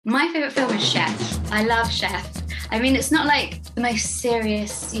My favourite film is Chef. I love Chef. I mean, it's not like the most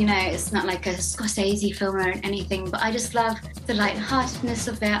serious, you know, it's not like a Scorsese film or anything, but I just love the lightheartedness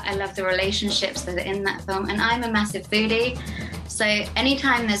of it. I love the relationships that are in that film, and I'm a massive foodie. So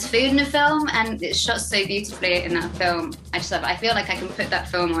anytime there's food in a film and it's shot so beautifully in that film, I just love it. I feel like I can put that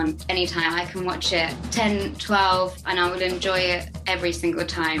film on anytime. I can watch it 10, 12, and I will enjoy it every single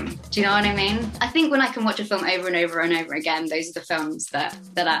time. Do you know what I mean? I think when I can watch a film over and over and over again, those are the films that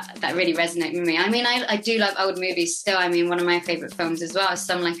really resonate with me. I mean, I do love old movies still. I mean, one of my favourite films as well is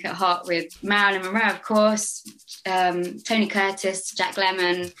Some Like It Hot with Marilyn Monroe, of course, Tony Curtis, Jack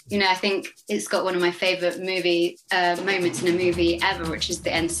Lemmon. You know, I think it's got one of my favourite movie moments in a movie ever, which is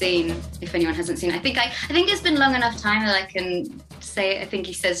the end scene. If anyone hasn't seen it, I think it's been long enough time that I can say it. I think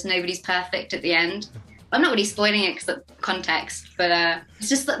he says nobody's perfect at the end. I'm not really spoiling it because of context, but it's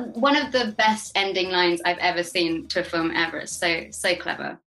just one of the best ending lines I've ever seen to a film ever. It's so clever.